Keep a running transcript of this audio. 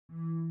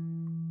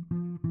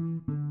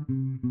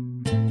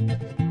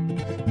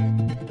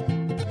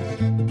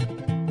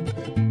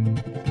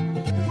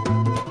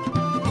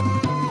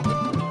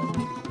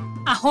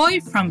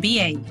Ahoy from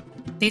BA!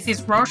 This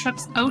is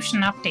Rorschach's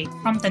Ocean Update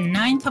from the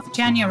 9th of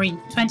January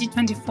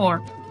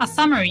 2024, a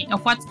summary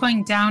of what's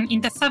going down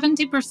in the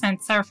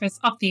 70% surface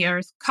of the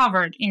Earth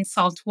covered in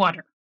salt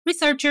water.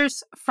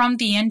 Researchers from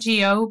the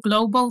NGO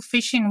Global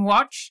Fishing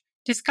Watch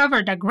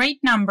discovered a great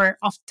number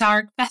of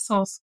dark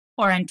vessels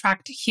or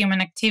untracked human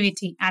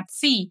activity at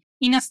sea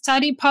in a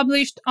study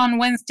published on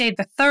Wednesday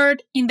the 3rd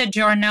in the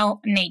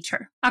journal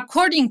Nature.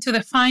 According to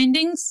the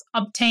findings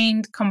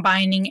obtained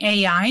combining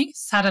AI,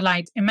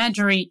 satellite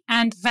imagery,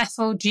 and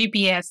vessel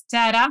GPS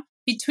data,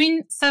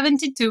 between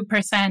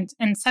 72%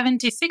 and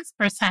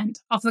 76%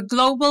 of the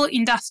global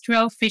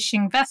industrial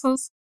fishing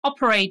vessels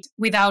operate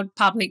without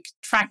public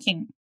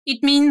tracking.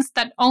 It means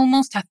that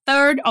almost a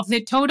third of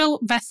the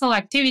total vessel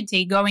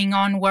activity going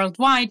on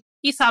worldwide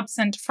is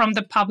absent from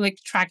the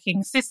public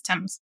tracking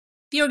systems.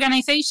 The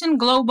organization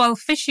Global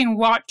Fishing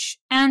Watch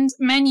and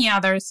many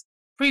others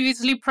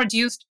previously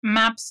produced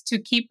maps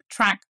to keep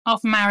track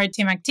of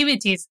maritime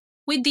activities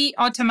with the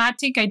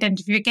automatic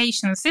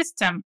identification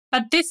system,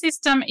 but this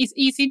system is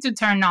easy to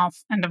turn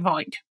off and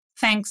avoid.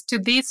 Thanks to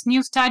this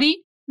new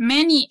study,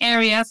 many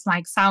areas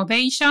like South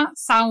Asia,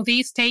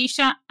 Southeast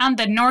Asia, and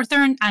the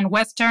northern and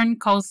western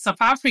coasts of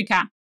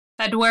Africa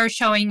that were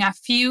showing a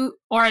few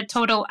or a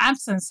total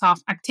absence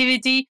of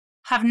activity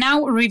have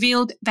now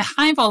revealed the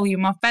high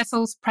volume of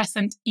vessels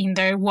present in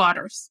their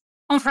waters.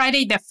 On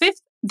Friday the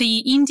 5th, the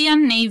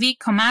Indian Navy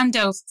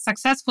commandos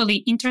successfully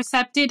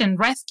intercepted and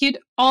rescued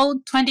all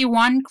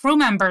 21 crew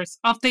members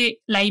of the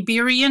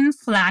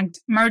Liberian-flagged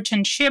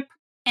merchant ship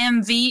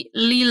MV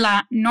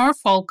Lila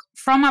Norfolk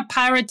from a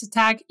pirate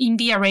attack in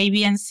the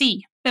Arabian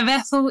Sea. The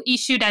vessel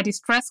issued a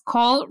distress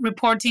call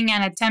reporting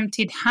an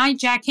attempted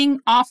hijacking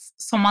off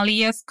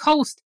Somalia's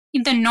coast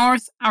in the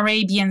North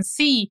Arabian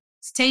Sea,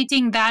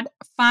 stating that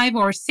 5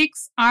 or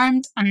 6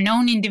 armed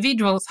unknown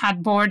individuals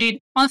had boarded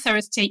on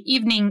Thursday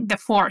evening the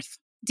 4th.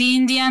 The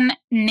Indian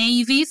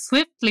Navy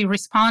swiftly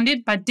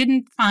responded but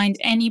didn't find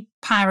any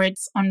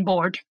pirates on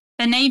board.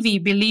 The Navy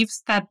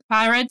believes that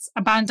pirates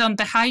abandoned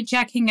the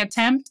hijacking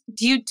attempt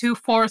due to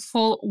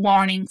forceful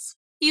warnings.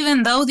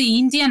 Even though the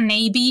Indian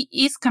Navy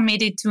is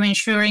committed to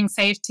ensuring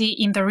safety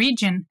in the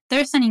region,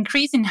 there's an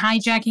increase in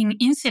hijacking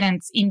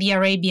incidents in the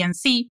Arabian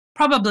Sea,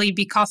 probably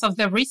because of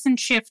the recent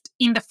shift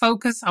in the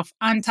focus of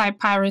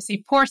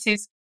anti-piracy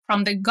forces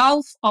from the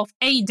Gulf of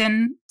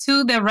Aden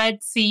to the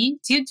Red Sea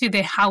due to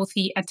the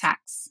Houthi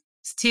attacks.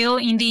 Still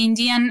in the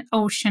Indian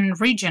Ocean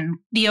region,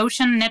 the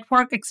Ocean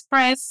Network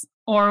Express,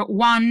 or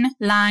ONE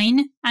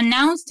line,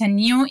 announced a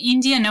new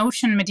Indian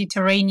Ocean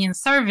Mediterranean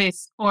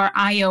service, or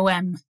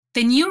IOM.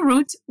 The new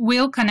route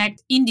will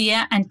connect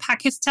India and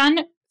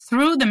Pakistan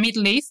through the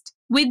Middle East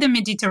with the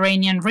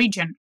Mediterranean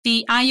region.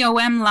 The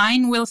IOM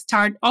line will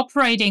start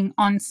operating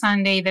on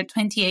Sunday, the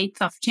 28th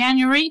of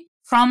January,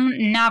 from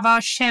Nhava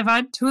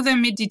Sheva to the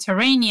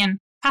Mediterranean,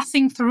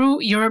 passing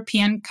through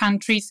European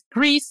countries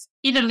Greece,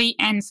 Italy,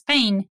 and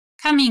Spain,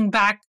 coming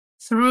back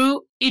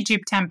through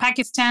Egypt and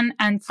Pakistan,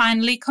 and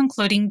finally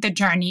concluding the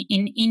journey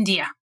in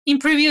India. In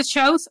previous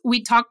shows,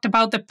 we talked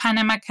about the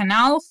Panama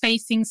Canal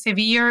facing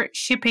severe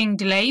shipping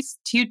delays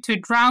due to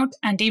drought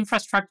and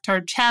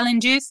infrastructure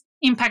challenges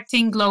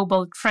impacting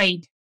global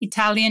trade.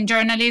 Italian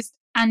journalist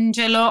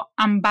Angelo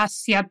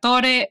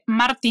Ambasciatore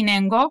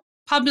Martinengo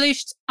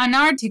published an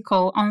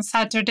article on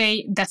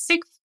Saturday the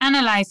 6th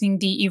analyzing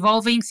the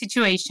evolving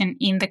situation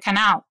in the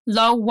canal.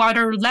 Low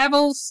water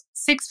levels,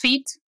 6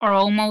 feet or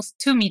almost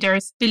 2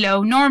 meters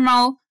below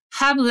normal,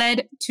 have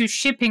led to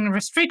shipping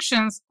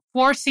restrictions,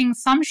 forcing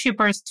some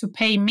shippers to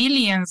pay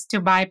millions to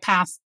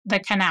bypass the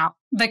canal.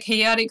 The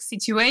chaotic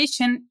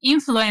situation,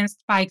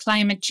 influenced by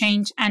climate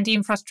change and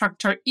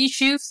infrastructure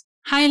issues,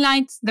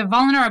 highlights the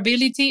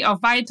vulnerability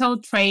of vital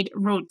trade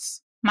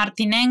routes.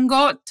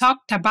 Martinengo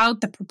talked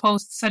about the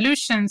proposed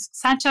solutions,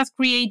 such as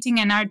creating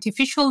an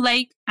artificial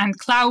lake and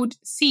cloud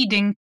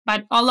seeding,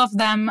 but all of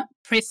them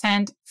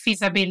present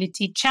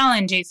feasibility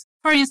challenges.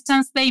 For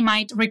instance, they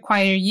might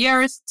require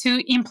years to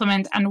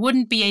implement and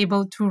wouldn't be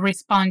able to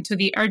respond to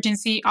the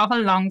urgency of a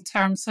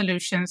long-term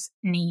solutions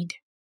need.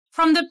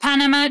 From the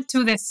Panama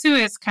to the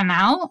Suez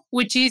Canal,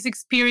 which is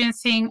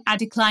experiencing a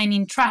decline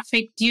in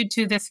traffic due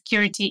to the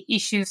security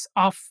issues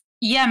of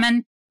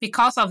Yemen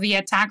because of the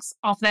attacks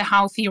of the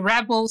Houthi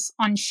rebels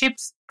on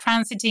ships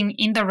transiting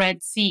in the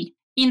Red Sea.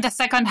 In the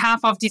second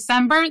half of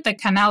December, the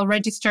canal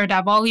registered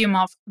a volume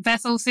of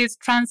vessels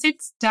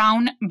transits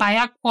down by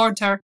a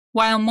quarter,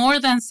 while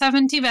more than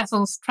 70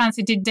 vessels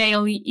transited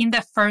daily in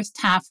the first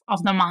half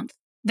of the month.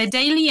 The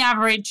daily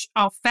average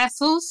of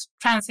vessels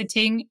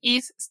transiting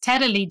is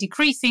steadily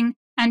decreasing,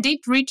 and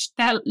it reached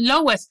the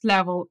lowest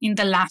level in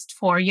the last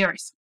 4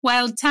 years.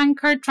 While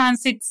tanker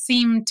transits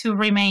seem to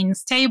remain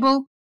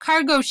stable,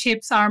 cargo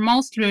ships are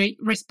mostly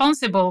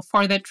responsible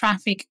for the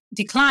traffic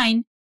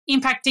decline,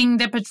 impacting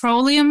the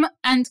petroleum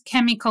and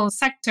chemical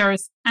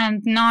sectors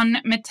and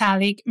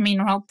non-metallic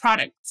mineral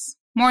products.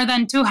 More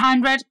than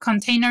 200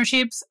 container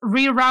ships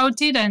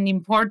rerouted and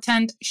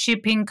important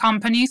shipping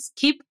companies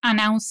keep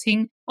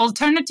announcing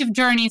alternative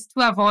journeys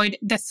to avoid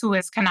the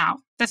Suez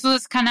Canal. The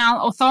Suez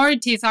Canal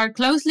authorities are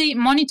closely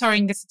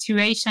monitoring the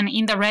situation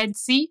in the Red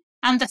Sea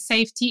and the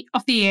safety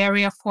of the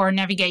area for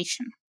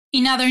navigation.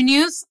 In other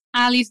news,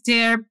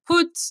 Alasdair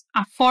Putt,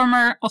 a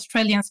former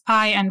Australian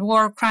spy and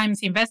war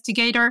crimes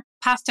investigator,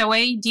 passed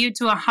away due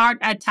to a heart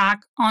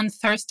attack on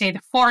Thursday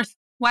the 4th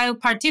while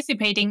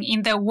participating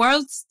in the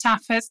world's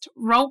toughest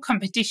row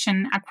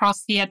competition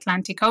across the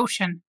Atlantic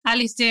Ocean.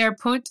 Alasdair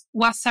Putt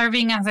was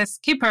serving as a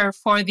skipper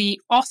for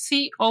the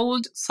Aussie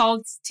Old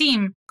Salts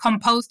team,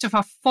 composed of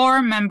a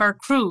 4-member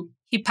crew.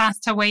 He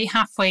passed away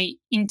halfway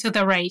into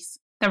the race.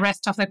 The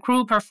rest of the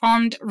crew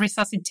performed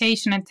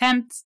resuscitation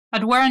attempts,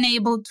 but were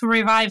unable to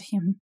revive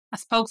him. A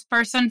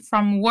spokesperson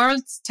from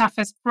World's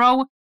Toughest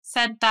Row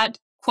said that,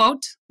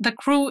 quote, "The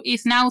crew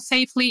is now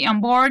safely on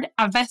board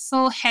a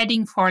vessel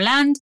heading for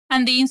land,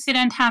 and the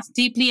incident has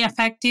deeply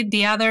affected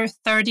the other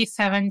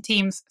 37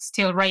 teams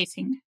still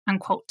racing,"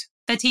 unquote.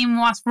 The team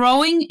was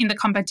rowing in the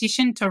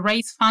competition to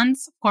raise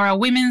funds for a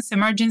women's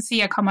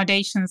emergency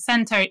accommodation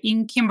center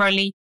in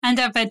Kimberley and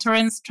a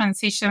veterans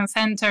transition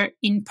center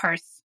in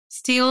Perth.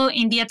 Still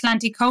in the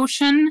Atlantic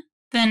Ocean,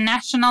 the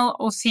National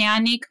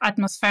Oceanic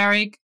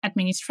Atmospheric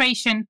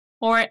Administration,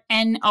 or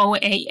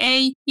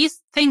NOAA, is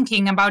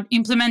thinking about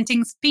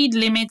implementing speed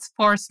limits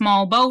for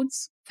small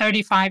boats,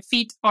 35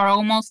 feet or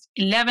almost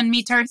 11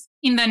 meters,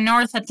 in the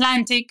North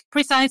Atlantic,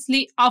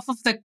 precisely off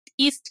of the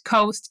east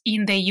coast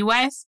in the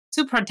US,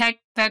 to protect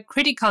the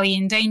critically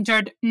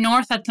endangered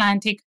North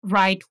Atlantic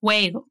right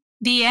whale.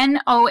 The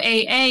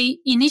NOAA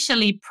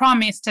initially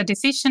promised a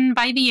decision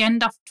by the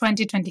end of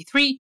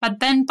 2023, but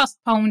then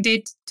postponed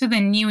it to the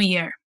new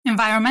year.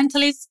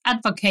 Environmentalists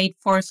advocate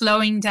for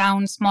slowing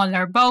down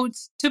smaller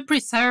boats to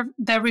preserve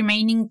the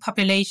remaining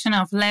population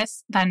of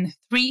less than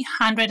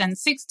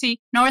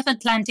 360 North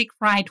Atlantic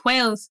right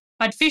whales,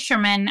 but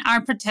fishermen are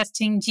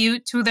protesting due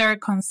to their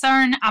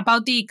concern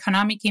about the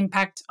economic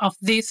impact of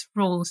this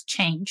rules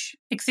change.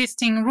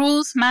 Existing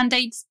rules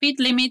mandate speed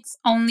limits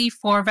only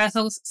for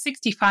vessels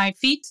 65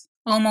 feet,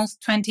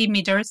 almost 20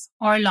 meters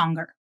or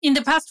longer. In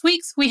the past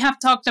weeks, we have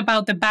talked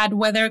about the bad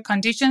weather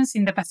conditions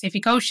in the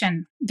Pacific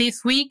Ocean.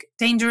 This week,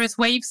 dangerous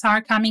waves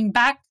are coming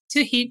back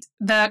to hit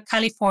the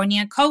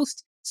California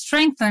coast,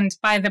 strengthened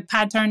by the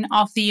pattern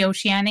of the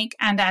oceanic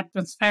and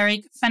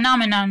atmospheric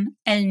phenomenon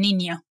El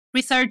Niño.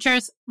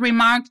 Researchers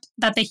remarked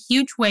that the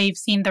huge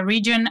waves in the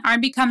region are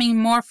becoming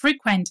more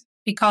frequent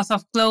because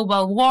of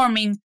global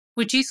warming,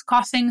 which is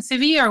causing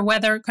severe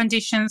weather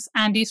conditions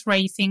and is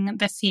raising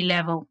the sea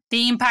level.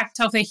 The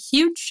impact of the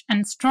huge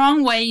and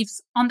strong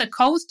waves on the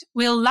coast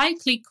will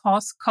likely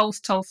cause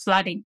coastal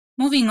flooding.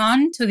 Moving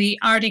on to the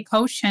Arctic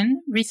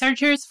Ocean,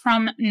 researchers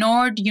from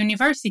Nord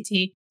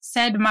University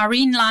said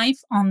marine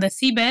life on the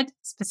seabed,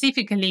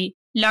 specifically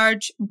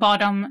large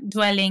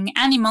bottom-dwelling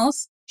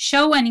animals,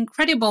 show an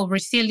incredible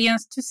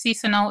resilience to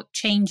seasonal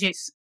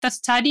changes. The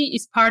study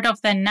is part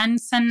of the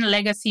Nansen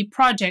Legacy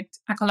Project,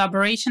 a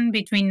collaboration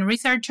between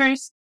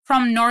researchers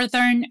from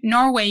northern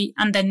Norway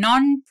and the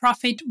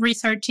non-profit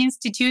research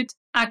institute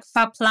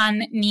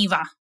Akvaplan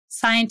Niva.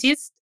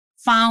 Scientists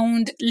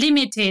found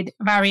limited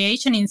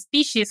variation in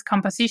species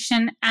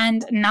composition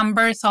and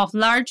numbers of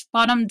large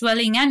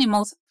bottom-dwelling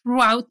animals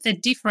throughout the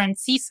different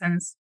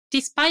seasons.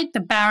 Despite the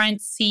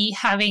Barents Sea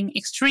having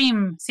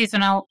extreme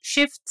seasonal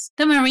shifts,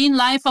 the marine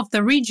life of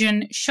the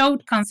region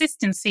showed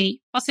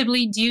consistency,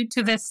 possibly due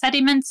to the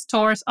sediment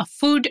stores of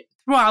food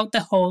throughout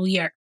the whole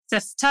year.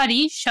 The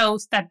study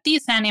shows that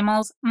these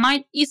animals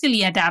might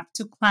easily adapt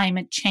to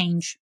climate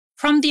change.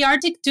 From the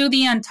Arctic to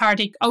the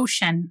Antarctic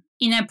Ocean.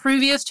 In a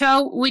previous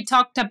show, we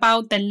talked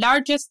about the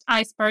largest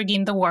iceberg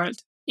in the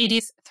world. It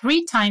is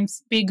 3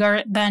 times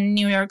bigger than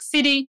New York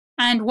City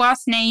and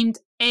was named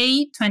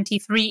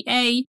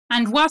A23A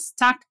and was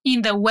stuck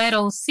in the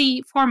Weddell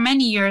Sea for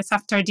many years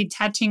after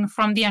detaching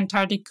from the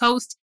Antarctic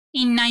coast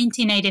in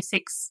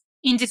 1986.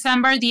 In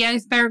December, the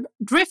iceberg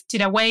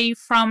drifted away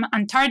from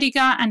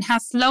Antarctica and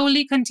has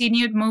slowly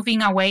continued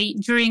moving away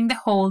during the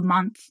whole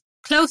month.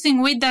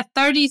 Closing with the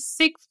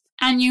 36th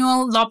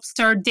annual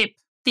Lobster Dip,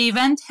 the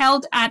event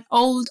held at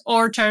Old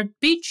Orchard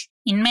Beach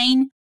in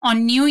Maine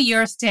on New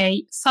Year's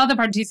Day saw the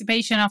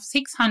participation of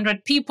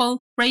 600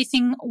 people,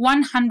 raising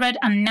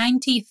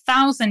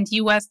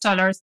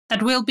 $190,000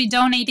 that will be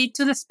donated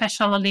to the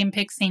Special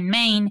Olympics in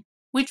Maine,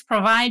 which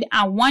provide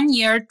a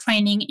 1-year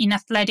training in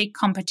athletic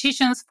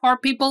competitions for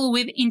people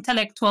with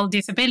intellectual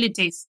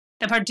disabilities.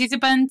 The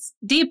participants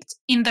dipped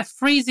in the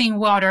freezing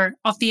water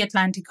of the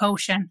Atlantic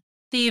Ocean.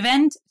 The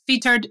event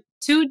featured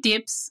 2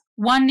 dips,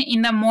 one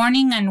in the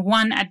morning and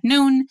one at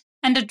noon,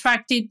 and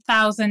attracted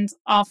thousands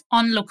of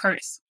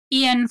onlookers.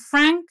 Ian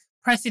Frank,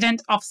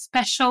 president of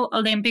Special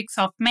Olympics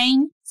of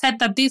Maine, said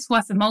that this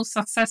was the most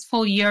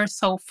successful year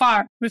so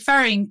far,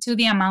 referring to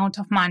the amount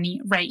of money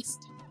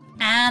raised.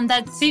 And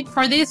that's it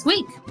for this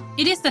week.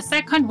 It is the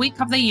second week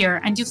of the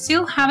year and you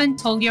still haven't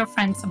told your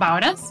friends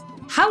about us?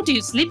 How do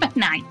you sleep at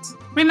night?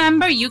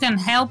 Remember, you can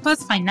help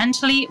us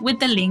financially with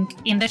the link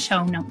in the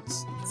show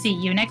notes. See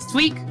you next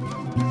week!